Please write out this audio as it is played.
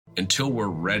until we're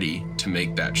ready to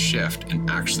make that shift and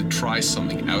actually try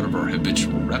something out of our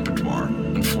habitual repertoire,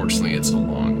 unfortunately, it's a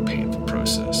long, painful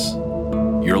process.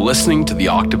 You're listening to the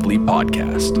Octave Leap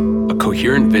Podcast, a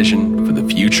coherent vision for the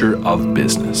future of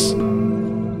business.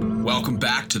 Welcome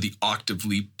back to the Octave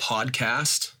Leap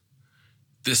Podcast.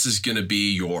 This is going to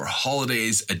be your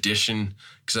holidays edition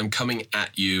because I'm coming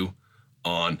at you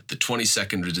on the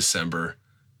 22nd of December,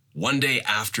 one day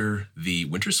after the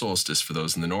winter solstice for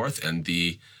those in the north and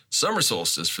the summer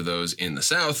solstice for those in the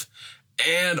south.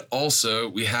 And also,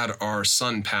 we had our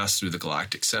sun pass through the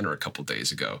galactic center a couple days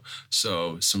ago.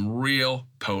 So some real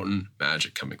potent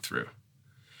magic coming through.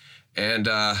 And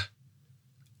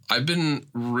I've been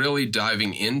really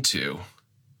diving into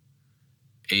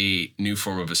a new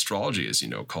form of astrology, as you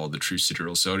know, called the True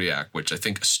Sidereal Zodiac, which I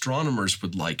think astronomers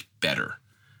would like better.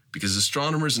 Because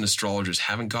astronomers and astrologers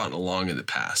haven't gotten along in the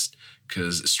past,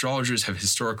 because astrologers have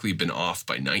historically been off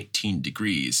by 19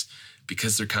 degrees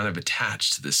because they're kind of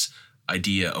attached to this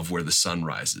idea of where the sun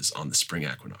rises on the spring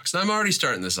equinox. Now, I'm already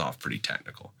starting this off pretty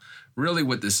technical. Really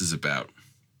what this is about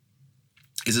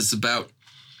is it's about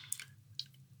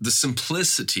the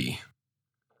simplicity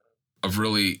of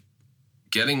really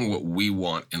getting what we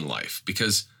want in life.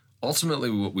 Because ultimately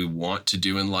what we want to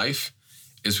do in life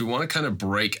is we want to kind of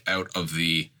break out of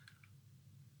the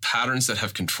patterns that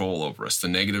have control over us, the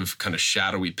negative kind of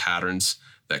shadowy patterns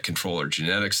that control our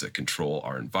genetics, that control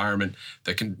our environment,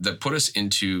 that put us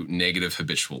into negative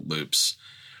habitual loops.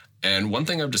 And one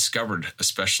thing I've discovered,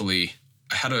 especially,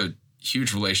 I had a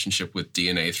huge relationship with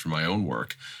DNA through my own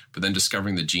work, but then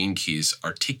discovering the gene keys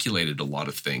articulated a lot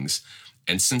of things.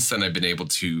 And since then, I've been able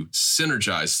to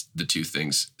synergize the two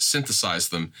things, synthesize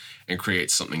them, and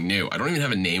create something new. I don't even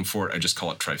have a name for it. I just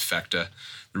call it trifecta.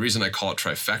 The reason I call it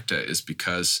trifecta is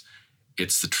because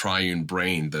it's the triune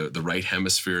brain. The right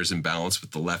hemisphere is in balance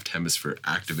with the left hemisphere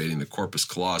activating the corpus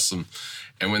callosum.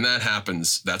 And when that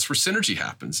happens, that's where synergy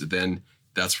happens. Then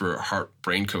that's where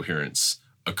heart-brain coherence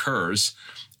occurs,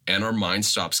 and our mind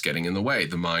stops getting in the way.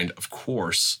 The mind, of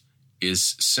course,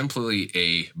 is simply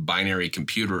a binary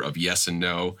computer of yes and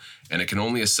no, and it can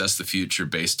only assess the future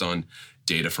based on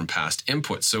data from past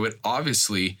input. So it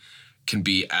obviously can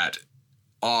be at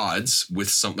odds with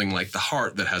something like the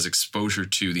heart that has exposure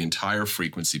to the entire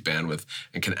frequency bandwidth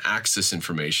and can access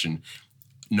information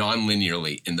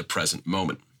non-linearly in the present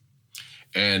moment.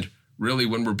 And really,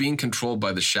 when we're being controlled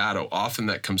by the shadow, often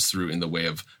that comes through in the way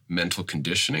of mental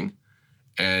conditioning.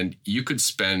 And you could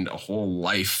spend a whole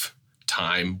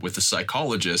lifetime with a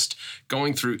psychologist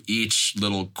going through each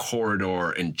little corridor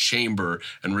and chamber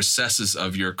and recesses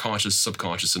of your conscious,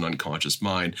 subconscious, and unconscious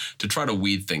mind to try to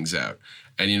weed things out.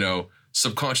 And, you know,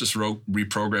 subconscious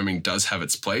reprogramming does have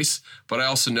its place, but I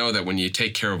also know that when you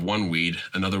take care of one weed,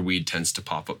 another weed tends to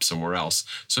pop up somewhere else.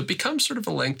 So it becomes sort of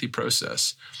a lengthy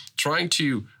process. Trying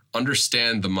to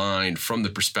understand the mind from the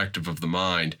perspective of the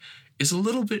mind is a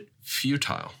little bit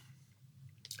futile.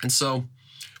 And so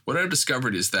what I've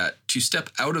discovered is that to step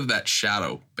out of that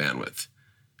shadow bandwidth,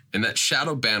 and that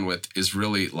shadow bandwidth is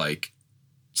really like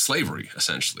slavery,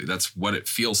 essentially. That's what it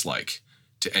feels like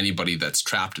to anybody that's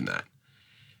trapped in that.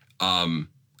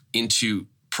 Into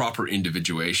proper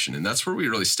individuation. And that's where we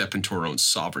really step into our own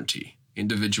sovereignty.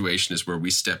 Individuation is where we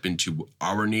step into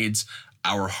our needs,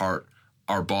 our heart,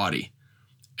 our body.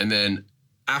 And then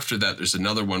after that, there's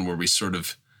another one where we sort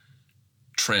of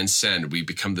transcend. We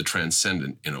become the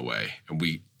transcendent in a way. And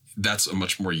that's a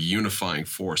much more unifying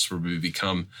force where we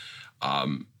become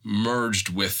merged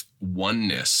with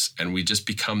oneness. And we just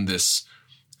become this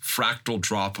fractal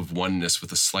drop of oneness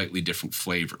with a slightly different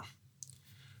flavor.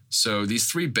 So these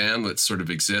three bandwidths sort of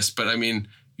exist, but I mean,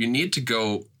 you need to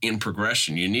go in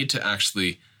progression. You need to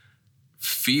actually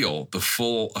feel the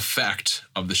full effect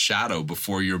of the shadow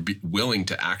before you're willing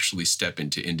to actually step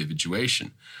into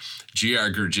individuation.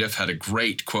 G.R. Gurdjieff had a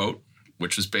great quote,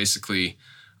 which was basically,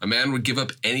 a man would give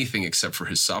up anything except for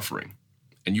his suffering.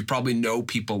 And you probably know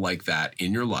people like that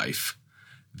in your life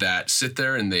that sit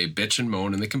there and they bitch and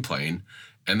moan and they complain,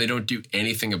 and they don't do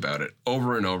anything about it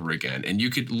over and over again. And you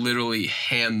could literally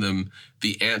hand them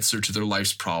the answer to their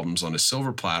life's problems on a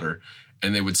silver platter,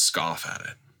 and they would scoff at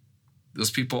it.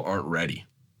 Those people aren't ready.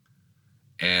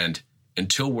 And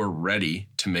until we're ready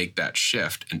to make that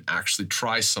shift and actually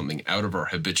try something out of our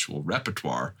habitual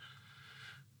repertoire,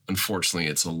 unfortunately,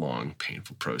 it's a long,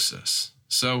 painful process.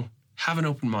 So have an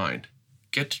open mind.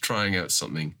 Get to trying out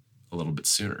something a little bit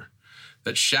sooner.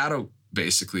 That shadow,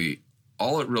 basically,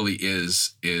 all it really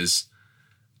is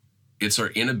it's our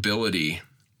inability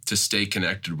to stay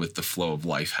connected with the flow of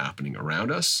life happening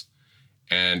around us.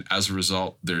 And as a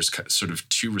result, there's sort of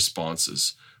two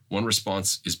responses. One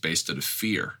response is based out of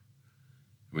fear.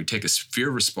 When we take a fear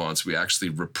response, we actually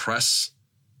repress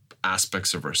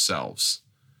aspects of ourselves.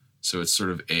 So it's sort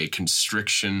of a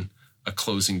constriction, a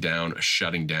closing down, a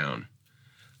shutting down.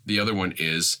 The other one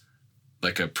is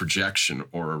like a projection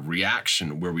or a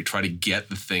reaction where we try to get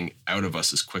the thing out of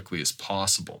us as quickly as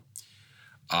possible.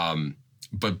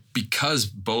 But because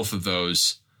both of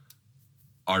those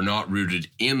are not rooted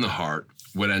in the heart,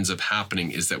 what ends up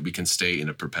happening is that we can stay in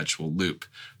a perpetual loop.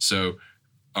 So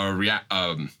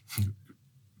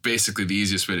basically the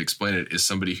easiest way to explain it is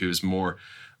somebody who's more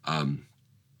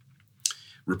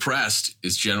repressed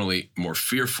is generally more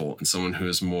fearful, and someone who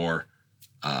is more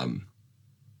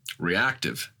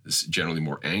reactive is generally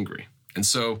more angry. And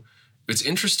so it's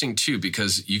interesting too,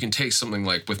 because you can take something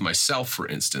like with myself, for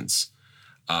instance,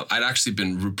 I'd actually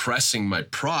been repressing my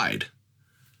pride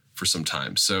for some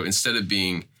time. So instead of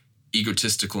being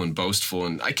egotistical and boastful,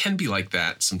 and I can be like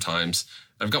that sometimes,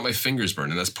 I've got my fingers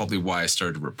burned, and that's probably why I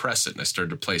started to repress it, and I started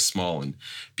to play small and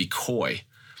be coy.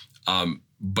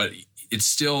 But it's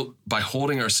still, by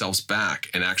holding ourselves back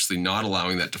and actually not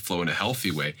allowing that to flow in a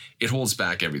healthy way, it holds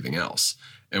back everything else.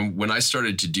 And when I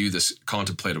started to do this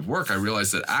contemplative work, I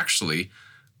realized that actually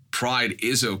pride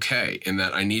is okay, and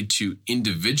that I need to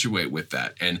individuate with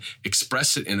that and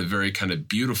express it in a very kind of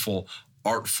beautiful,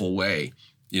 artful way.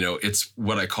 You know, it's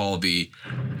what I call the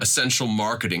essential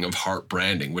marketing of heart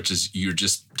branding, which is you're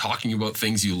just talking about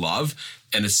things you love,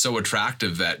 and it's so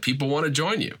attractive that people want to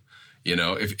join you. You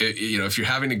know, if you're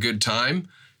having a good time,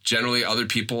 generally other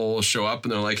people will show up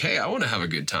and they're like, hey, I want to have a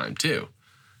good time too.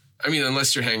 I mean,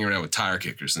 unless you're hanging around with tire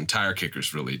kickers, and tire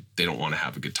kickers really, they don't want to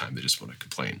have a good time. They just want to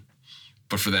complain.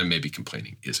 But for them, maybe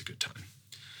complaining is a good time.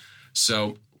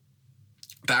 So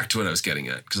back to what I was getting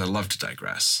at, because I love to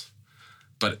digress.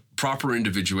 But proper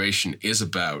individuation is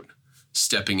about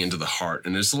stepping into the heart,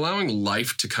 and it's allowing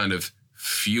life to kind of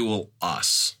fuel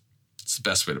us. It's the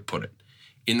best way to put it.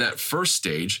 In that first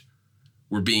stage,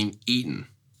 we're being eaten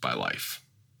by life.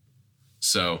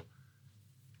 So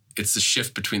it's the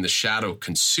shift between the shadow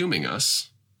consuming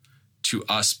us to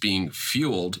us being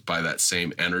fueled by that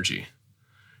same energy.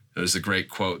 There's a great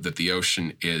quote that the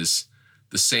ocean is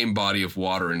the same body of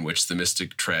water in which the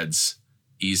mystic treads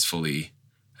easefully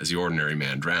as the ordinary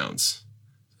man drowns.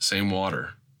 Same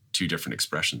water, two different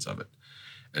expressions of it.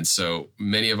 And so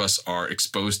many of us are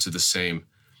exposed to the same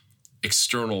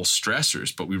external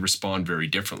stressors, but we respond very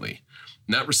differently.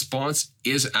 And that response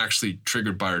is actually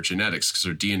triggered by our genetics, because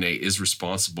our DNA is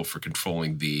responsible for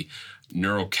controlling the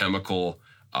neurochemical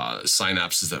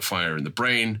synapses that fire in the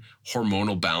brain,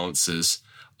 hormonal balances,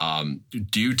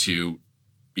 due to,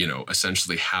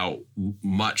 essentially how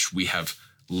much we have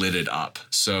lit it up.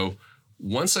 So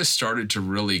once I started to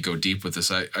really go deep with this,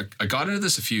 I got into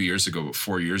this a few years ago, about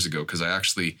 4 years ago, because I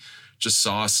actually just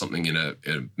saw something in a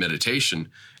meditation,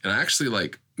 and I actually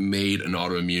made an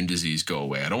autoimmune disease go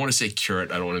away. I don't want to say cure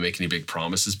it. I don't want to make any big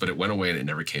promises, but it went away and it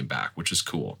never came back, which is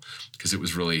cool, because it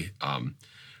was really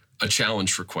a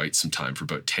challenge for quite some time, for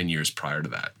about 10 years prior to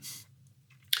that.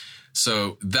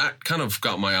 So that kind of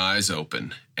got my eyes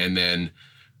open. And then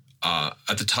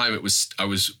at the time,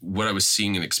 what I was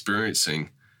seeing and experiencing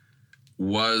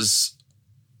was,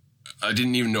 I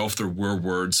didn't even know if there were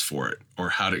words for it or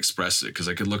how to express it, because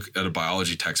I could look at a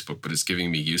biology textbook, but it's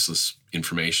giving me useless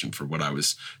information for what I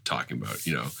was talking about.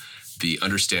 The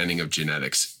understanding of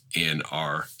genetics in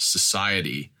our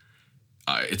society,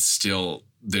 it's still,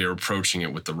 they're approaching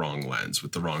it with the wrong lens,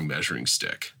 with the wrong measuring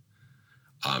stick.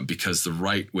 Because the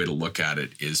right way to look at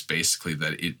it is basically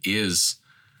that it is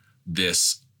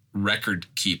this record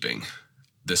keeping,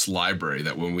 this library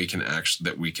that we can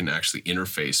actually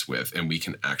interface with, and we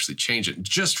can actually change it.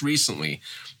 Just recently,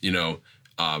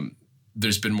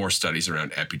 there's been more studies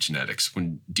around epigenetics.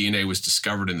 When DNA was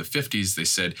discovered in the 50s, they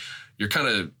said, you're kind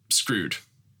of screwed.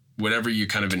 Whatever you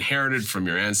kind of inherited from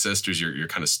your ancestors, you're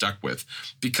kind of stuck with,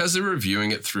 because they were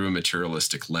viewing it through a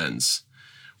materialistic lens.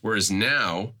 Whereas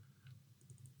now,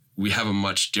 we have a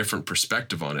much different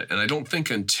perspective on it. And I don't think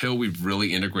until we've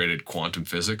really integrated quantum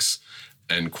physics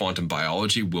and quantum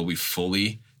biology will we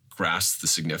fully grasp the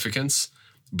significance.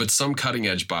 But some cutting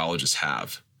edge biologists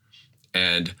have.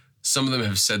 And some of them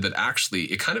have said that actually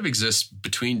it kind of exists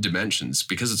between dimensions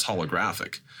because it's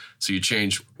holographic. So you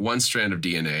change one strand of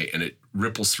DNA and it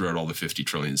ripples throughout all the 50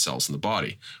 trillion cells in the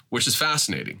body, which is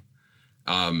fascinating.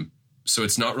 So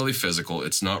it's not really physical.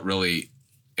 It's not really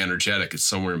energetic. It's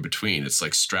somewhere in between. It's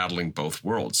like straddling both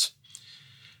worlds.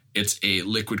 It's a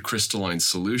liquid crystalline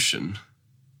solution,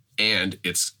 and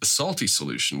it's a salty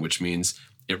solution, which means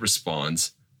it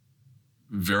responds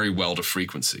very well to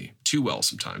frequency, too well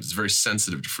sometimes. It's very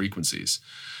sensitive to frequencies.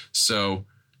 So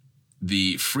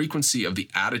the frequency of the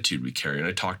attitude we carry, and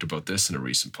I talked about this in a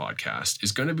recent podcast,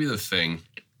 is going to be the thing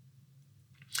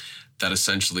that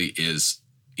essentially is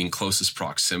in closest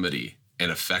proximity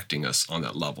and affecting us on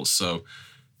that level. So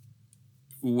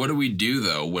what do we do,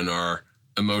 though, when our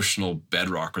emotional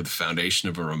bedrock or the foundation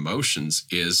of our emotions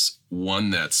is one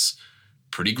that's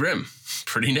pretty grim,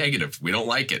 pretty negative? We don't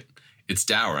like it. It's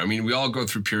dour. I mean, we all go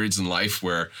through periods in life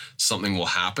where something will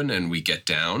happen and we get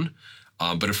down.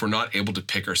 But if we're not able to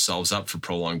pick ourselves up for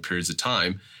prolonged periods of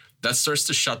time, that starts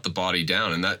to shut the body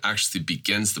down. And that actually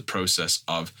begins the process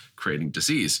of creating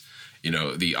disease. You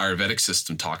know, the Ayurvedic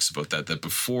system talks about that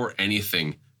before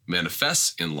anything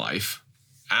manifests in life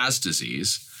as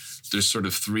disease, there's sort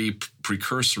of three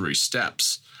precursory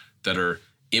steps that are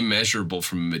immeasurable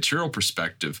from a material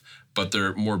perspective, but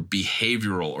they're more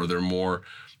behavioral, or they're more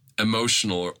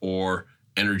emotional or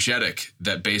energetic,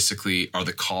 that basically are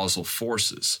the causal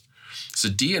forces. So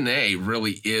DNA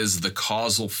really is the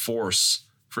causal force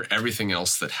for everything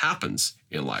else that happens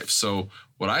in life. So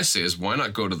what I say is, why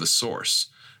not go to the source?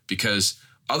 Because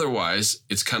otherwise,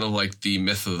 it's kind of like the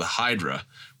myth of the Hydra,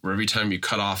 where every time you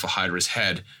cut off a Hydra's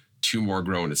head, two more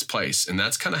grow in its place. And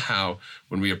that's kind of how,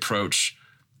 when we approach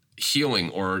healing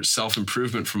or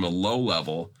self-improvement from a low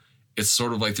level, it's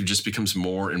sort of like there just becomes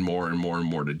more and more and more and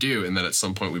more to do. And then at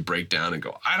some point we break down and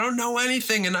go, I don't know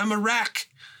anything and I'm a wreck.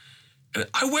 And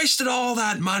I wasted all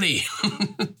that money.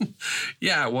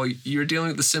 Yeah, well, you're dealing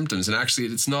with the symptoms. And actually,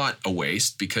 it's not a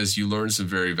waste, because you learned some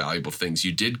very valuable things.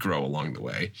 You did grow along the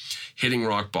way. Hitting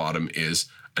rock bottom is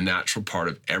a natural part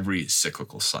of every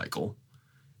cyclical cycle.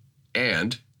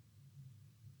 And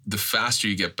the faster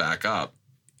you get back up,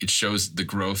 it shows the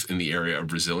growth in the area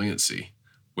of resiliency,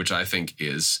 which I think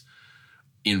is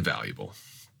invaluable.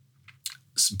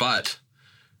 But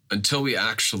until we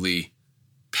actually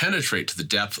penetrate to the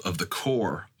depth of the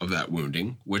core of that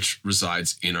wounding, which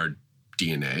resides in our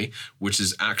DNA, which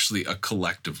is actually a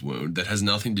collective wound that has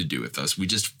nothing to do with us. We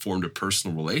just formed a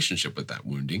personal relationship with that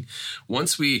wounding.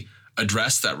 Once we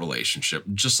address that relationship,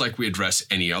 just like we address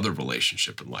any other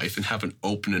relationship in life, and have an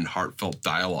open and heartfelt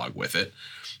dialogue with it,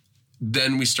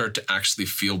 then we start to actually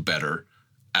feel better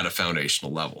at a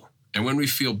foundational level. And when we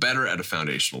feel better at a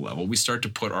foundational level, we start to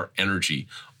put our energy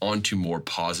onto more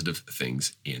positive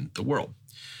things in the world.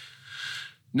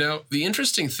 Now, the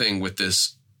interesting thing with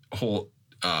this whole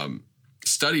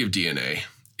study of DNA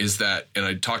is that, and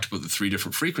I talked about the 3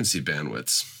 different frequency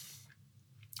bandwidths,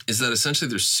 is that essentially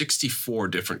there's 64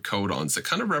 different codons that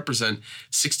kind of represent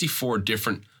 64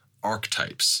 different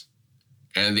archetypes.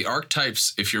 And the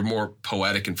archetypes, if you're more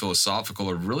poetic and philosophical,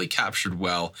 are really captured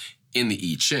well in the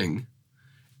I Ching.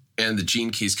 And the Gene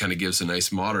Keys kind of gives a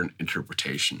nice modern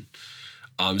interpretation.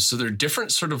 So there are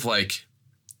different sort of like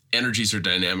energies or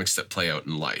dynamics that play out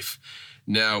in life.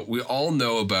 Now, we all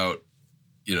know about,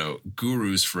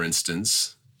 gurus, for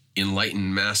instance,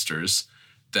 enlightened masters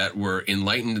that were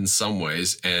enlightened in some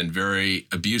ways and very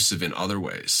abusive in other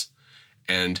ways.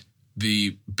 And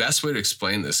the best way to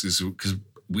explain this is because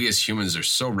we as humans are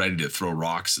so ready to throw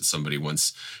rocks at somebody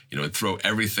once, and throw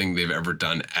everything they've ever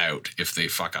done out if they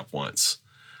fuck up once.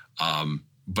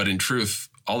 But in truth,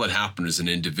 all that happened is an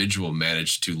individual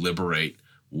managed to liberate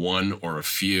one or a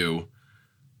few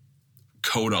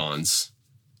codons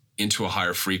into a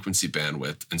higher frequency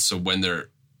bandwidth. And so when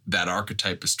that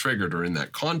archetype is triggered, or in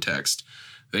that context,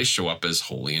 they show up as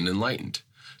holy and enlightened.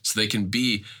 So they can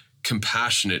be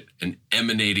compassionate and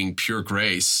emanating pure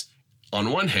grace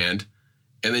on one hand,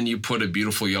 and then you put a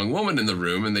beautiful young woman in the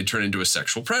room and they turn into a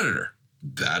sexual predator.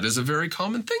 That is a very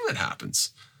common thing that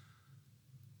happens.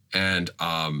 And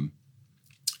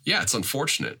it's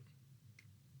unfortunate.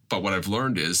 But what I've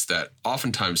learned is that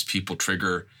oftentimes people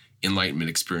trigger enlightenment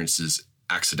experiences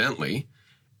accidentally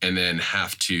and then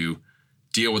have to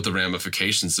deal with the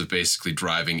ramifications of basically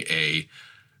driving a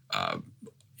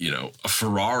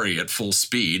Ferrari at full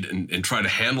speed and try to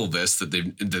handle this that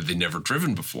they've never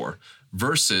driven before,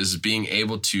 versus being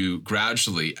able to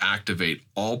gradually activate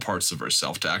all parts of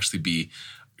ourselves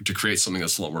to create something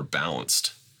that's a lot more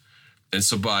balanced. And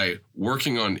so by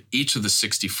working on each of the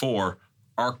 64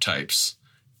 archetypes,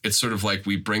 it's sort of like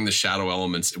we bring the shadow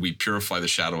elements, we purify the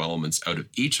shadow elements out of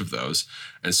each of those.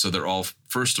 And so they're all,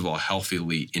 first of all,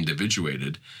 healthily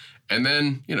individuated. And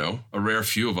then, a rare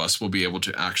few of us will be able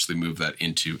to actually move that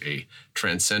into a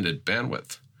transcended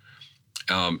bandwidth.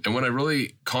 And when I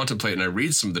really contemplate and I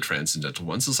read some of the transcendental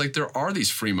ones, it's like there are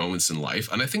these free moments in life,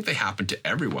 and I think they happen to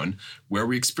everyone where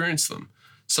we experience them.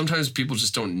 Sometimes people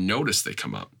just don't notice they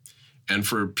come up. And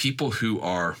for people who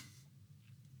are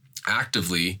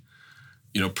actively,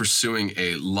 pursuing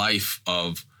a life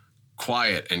of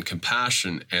quiet and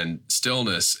compassion and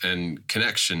stillness and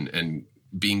connection and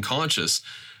being conscious,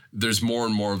 there's more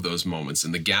and more of those moments,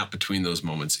 and the gap between those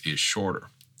moments is shorter.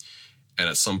 And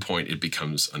at some point, it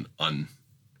becomes an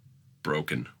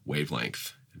unbroken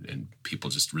wavelength, and people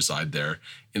just reside there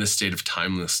in a state of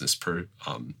timelessness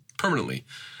permanently.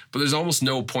 But there's almost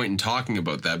no point in talking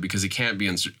about that because it can't be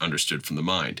understood from the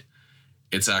mind.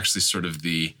 It's actually sort of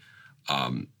the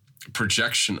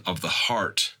projection of the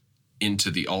heart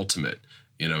into the ultimate.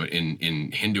 You know,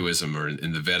 in Hinduism or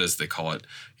in the Vedas, they call it,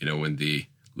 you know, when the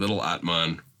little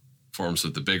Atman forms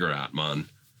with the bigger Atman,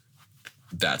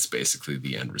 that's basically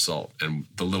the end result. And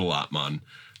the little Atman,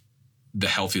 the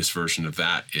healthiest version of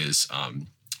that is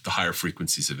the higher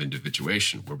frequencies of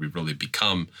individuation, where we really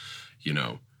become, you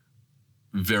know,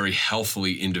 very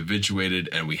healthily individuated,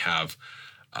 and we have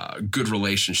good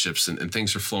relationships, and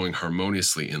things are flowing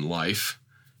harmoniously in life.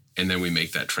 And then we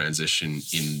make that transition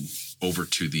over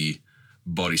to the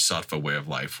bodhisattva way of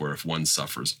life, where if one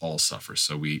suffers, all suffer.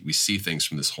 So we see things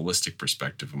from this holistic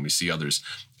perspective, and we see others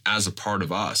as a part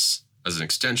of us, as an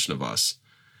extension of us,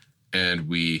 and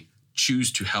we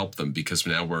choose to help them because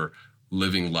now we're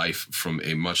living life from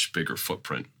a much bigger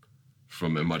footprint,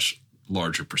 from a much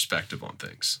larger perspective on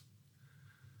things.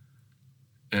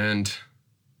 And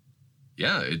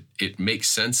yeah, it makes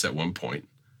sense at one point,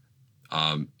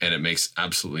 and it makes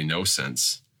absolutely no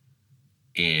sense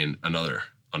on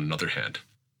another hand.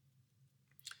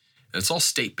 And it's all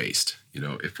state-based. You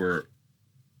know, if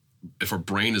our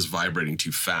brain is vibrating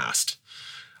too fast,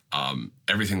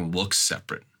 everything looks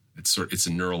separate. It's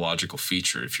a neurological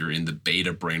feature. If you're in the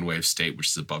beta brainwave state, which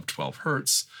is above 12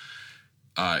 hertz,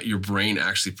 your brain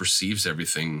actually perceives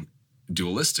everything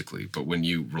dualistically. But when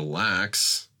you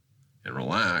relax and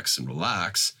relax and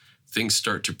relax, things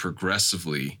start to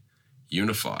progressively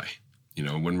unify. You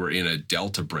know, when we're in a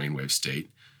delta brainwave state,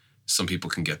 some people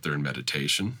can get there in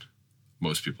meditation.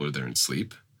 Most people are there in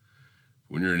sleep.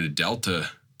 When you're in a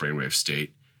delta brainwave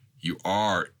state, you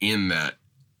are in that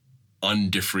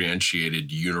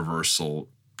undifferentiated, universal,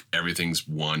 everything's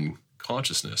one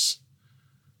consciousness.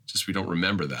 Just we don't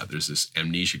remember that. There's this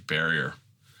amnesic barrier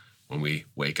when we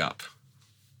wake up.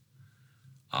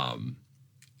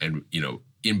 And, you know,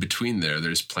 in between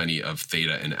there's plenty of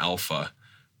theta and alpha,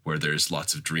 where there's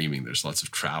lots of dreaming, there's lots of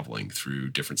traveling through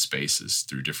different spaces,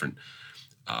 through different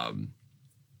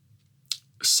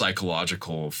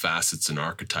psychological facets and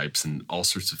archetypes, and all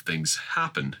sorts of things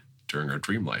happen during our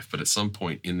dream life. But at some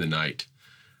point in the night,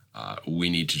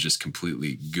 we need to just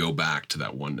completely go back to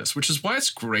that oneness, which is why it's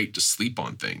great to sleep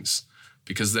on things,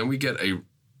 because then we get a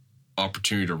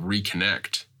opportunity to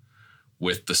reconnect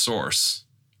with the source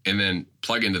and then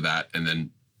plug into that and then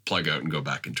plug out and go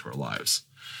back into our lives.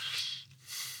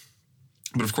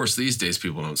 But of course, these days,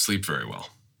 people don't sleep very well.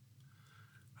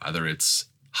 Either it's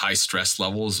high stress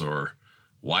levels or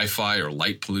Wi-Fi or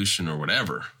light pollution or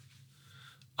whatever.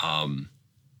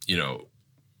 You know,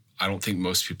 I don't think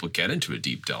most people get into a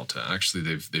deep delta.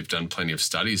 Actually, they've done plenty of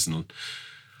studies, and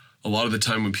a lot of the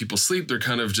time when people sleep, they're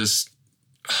kind of just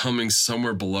humming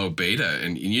somewhere below beta.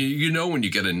 And you know when you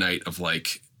get a night of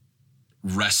like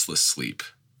restless sleep,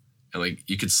 and like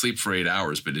you could sleep for 8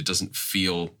 hours, but it doesn't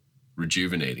feel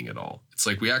rejuvenating at all. It's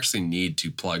like we actually need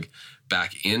to plug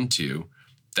back into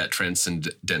that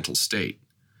transcendental state.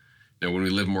 Now, when we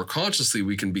live more consciously,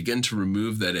 we can begin to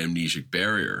remove that amnesic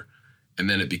barrier, and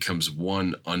then it becomes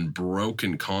one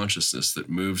unbroken consciousness that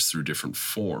moves through different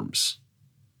forms.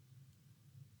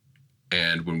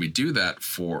 And when we do that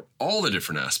for all the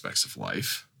different aspects of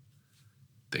life,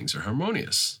 things are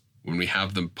harmonious. When we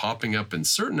have them popping up in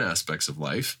certain aspects of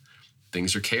life,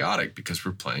 things are chaotic because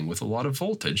we're playing with a lot of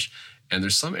voltage, and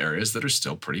there's some areas that are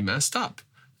still pretty messed up.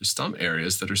 There's some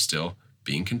areas that are still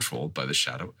being controlled by the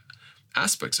shadow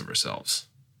aspects of ourselves.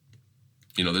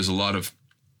 You know, there's a lot of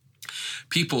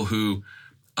people who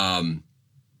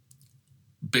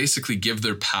basically give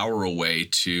their power away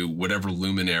to whatever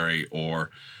luminary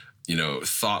or, you know,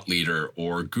 thought leader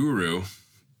or guru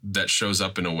that shows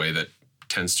up in a way that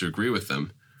tends to agree with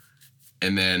them.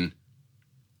 And then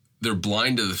they're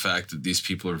blind to the fact that these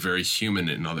people are very human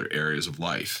in other areas of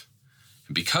life.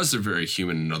 And because they're very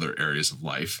human in other areas of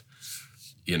life,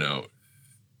 you know,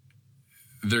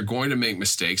 they're going to make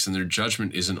mistakes, and their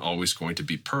judgment isn't always going to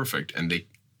be perfect. And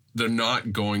they're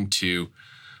not going to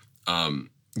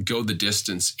go the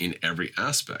distance in every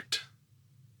aspect.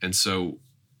 And so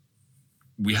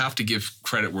we have to give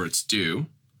credit where it's due,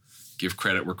 give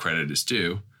credit where credit is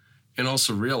due, and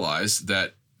also realize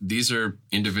that these are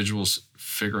individuals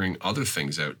figuring other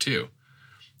things out too.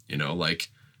 You know, like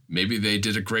maybe they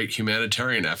did a great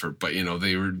humanitarian effort, but, you know,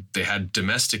 they had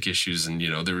domestic issues, and, you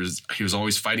know, he was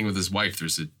always fighting with his wife.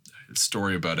 There's a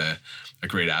story about a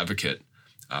great advocate,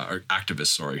 or activist,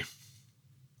 sorry,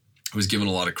 was given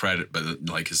a lot of credit, but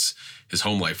like his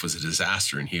home life was a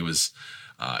disaster, and he was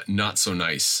not so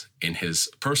nice in his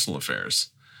personal affairs.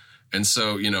 And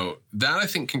so, that I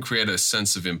think can create a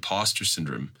sense of imposter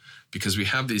syndrome, because we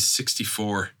have these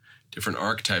 64 different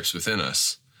archetypes within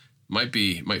us. Might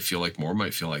feel like more,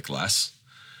 might feel like less.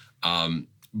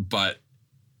 But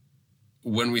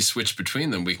when we switch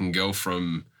between them, we can go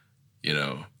from,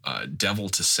 devil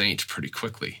to saint pretty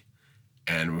quickly.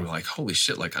 And we're like, holy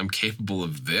shit, like I'm capable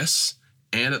of this.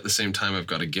 And at the same time, I've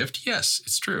got a gift. Yes,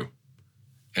 it's true.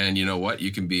 And you know what?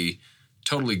 You can be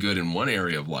totally good in one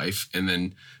area of life and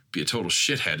then be a total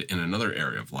shithead in another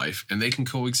area of life, and they can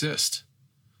coexist.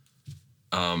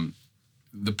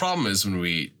 The problem is when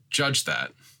we judge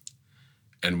that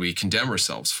and we condemn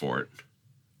ourselves for it,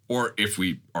 or if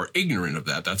we are ignorant of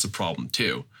that, that's a problem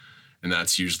too. And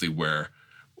that's usually where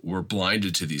we're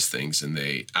blinded to these things and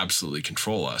they absolutely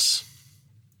control us.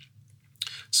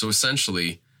 So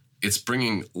essentially, it's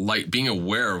bringing light, being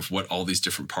aware of what all these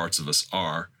different parts of us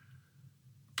are,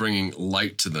 bringing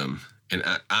light to them and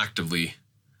actively,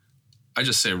 I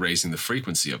just say raising the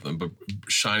frequency of them, but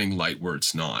shining light where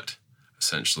it's not,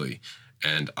 essentially,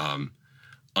 and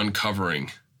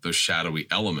uncovering those shadowy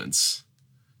elements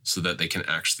so that they can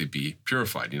actually be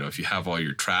purified. If you have all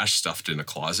your trash stuffed in a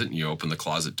closet and you open the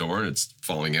closet door and it's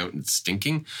falling out and it's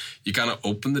stinking, you got to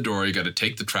open the door, you got to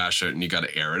take the trash out, and you got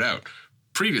to air it out.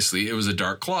 Previously, it was a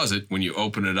dark closet. When you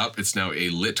open it up, it's now a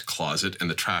lit closet and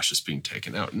the trash is being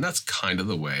taken out. And that's kind of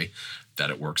the way that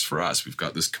it works for us. We've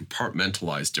got this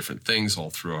compartmentalized different things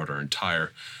all throughout our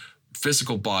entire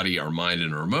physical body, our mind,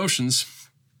 and our emotions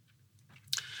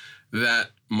that,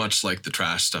 much like the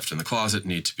trash stuffed in the closet,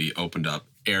 need to be opened up,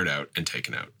 aired out, and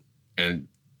taken out. And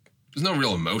there's no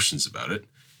real emotions about it.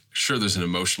 Sure, there's an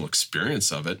emotional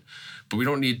experience of it, but we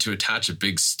don't need to attach a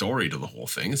big story to the whole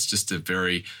thing. It's just a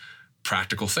very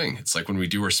practical thing. It's like when we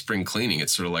do our spring cleaning,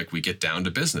 it's sort of like we get down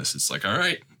to business. It's like, all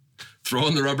right, throw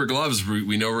on the rubber gloves.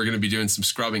 We know we're going to be doing some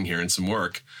scrubbing here and some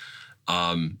work.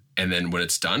 And then when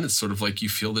it's done, it's sort of like you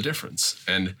feel the difference.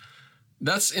 And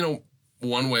that's,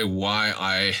 one way why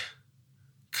I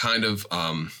kind of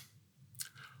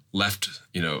left,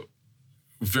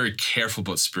 very careful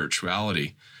about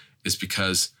spirituality, is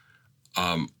because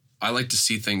I like to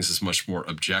see things as much more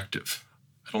objective.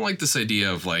 I don't like this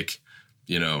idea of like,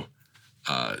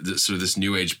 sort of this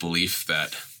new age belief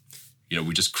that,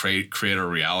 we just create our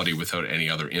reality without any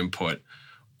other input,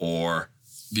 or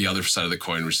the other side of the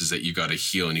coin, which is that you got to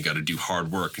heal and you got to do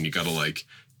hard work and you got to like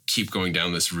keep going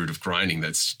down this route of grinding.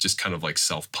 That's just kind of like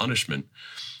self-punishment.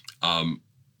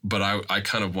 But I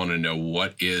kind of want to know,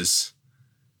 what is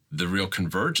the real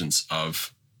convergence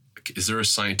of, is there a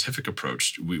scientific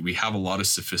approach? We have a lot of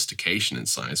sophistication in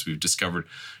science. We've discovered,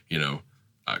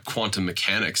 quantum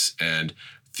mechanics and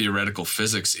theoretical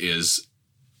physics is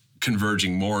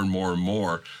converging more and more and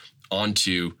more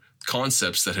onto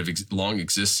concepts that have long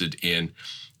existed in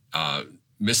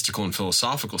mystical and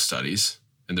philosophical studies,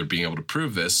 and they're being able to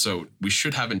prove this. So we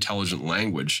should have intelligent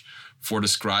language for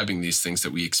describing these things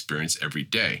that we experience every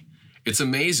day. It's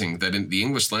amazing that the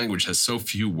English language has so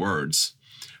few words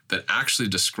that actually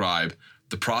describe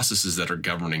the processes that are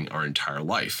governing our entire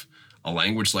life. A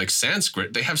language like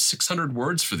Sanskrit, they have 600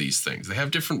 words for these things. They have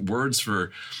different words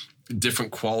for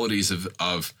different qualities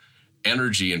of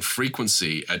energy and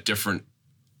frequency at different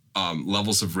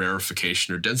levels of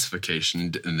rarefication or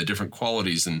densification, and the different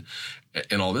qualities and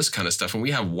all this kind of stuff. And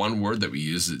we have one word that we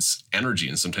use, it's energy,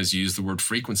 and sometimes you use the word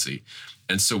frequency.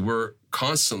 And so we're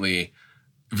constantly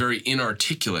very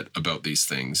inarticulate about these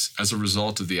things as a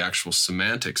result of the actual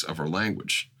semantics of our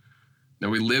language. Now,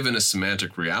 we live in a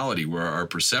semantic reality where our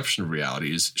perception of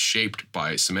reality is shaped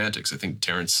by semantics. I think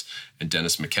Terence and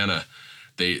Dennis McKenna,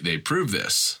 they prove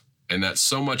this, and that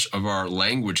so much of our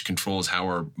language controls how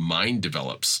our mind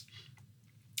develops.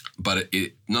 But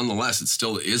nonetheless, it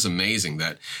still is amazing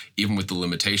that even with the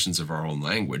limitations of our own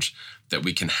language, that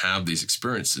we can have these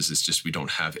experiences. It's just we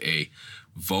don't have a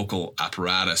vocal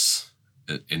apparatus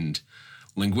and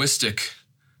linguistic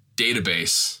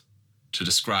database to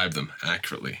describe them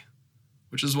accurately.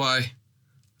 Which is why,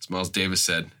 as Miles Davis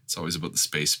said, it's always about the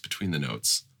space between the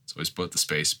notes. It's always about the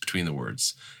space between the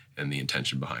words and the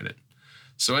intention behind it.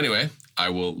 So anyway, I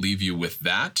will leave you with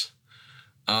that.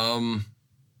 I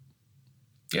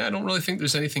don't really think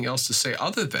there's anything else to say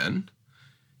other than,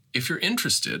 if you're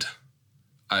interested,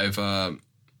 I've got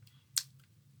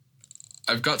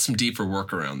some deeper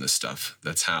work around this stuff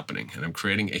that's happening, and I'm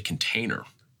creating a container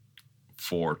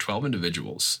for 12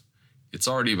 individuals. It's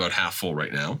already about half full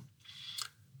right now.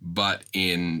 But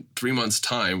in 3 months'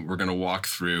 time, we're going to walk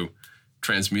through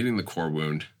transmuting the core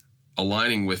wound,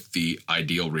 aligning with the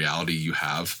ideal reality you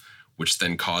have which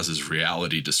then causes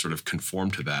reality to sort of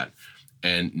conform to that,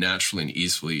 and naturally and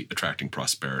easily attracting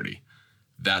prosperity.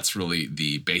 That's really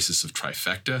the basis of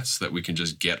Trifecta, so that we can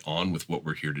just get on with what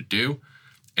we're here to do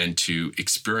and to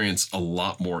experience a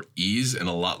lot more ease and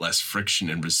a lot less friction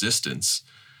and resistance,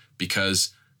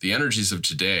 because the energies of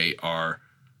today are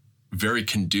very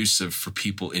conducive for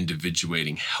people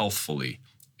individuating healthfully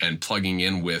and plugging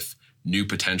in with new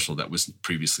potential that was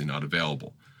previously not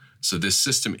available. So this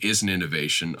system is an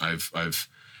innovation. I've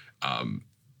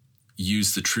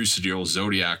used the True Sidereal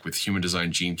Zodiac with human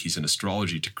design, gene keys, and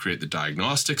astrology to create the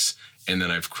diagnostics. And then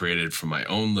I've created from my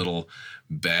own little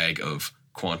bag of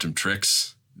quantum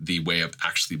tricks the way of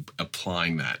actually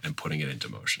applying that and putting it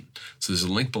into motion. So there's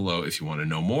a link below if you want to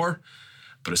know more.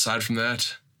 But aside from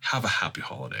that, have a happy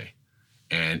holiday.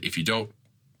 And if you don't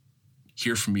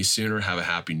hear from me sooner, have a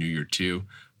happy new year too.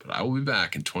 But I will be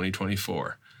back in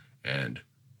 2024. And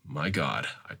my God,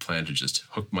 I plan to just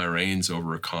hook my reins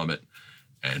over a comet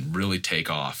and really take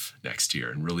off next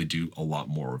year and really do a lot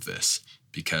more of this,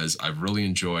 because I've really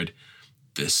enjoyed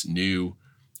this new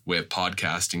way of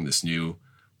podcasting, this new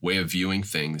way of viewing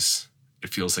things. It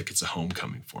feels like it's a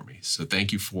homecoming for me. So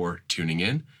thank you for tuning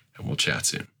in, and we'll chat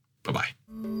soon.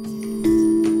 Bye-bye.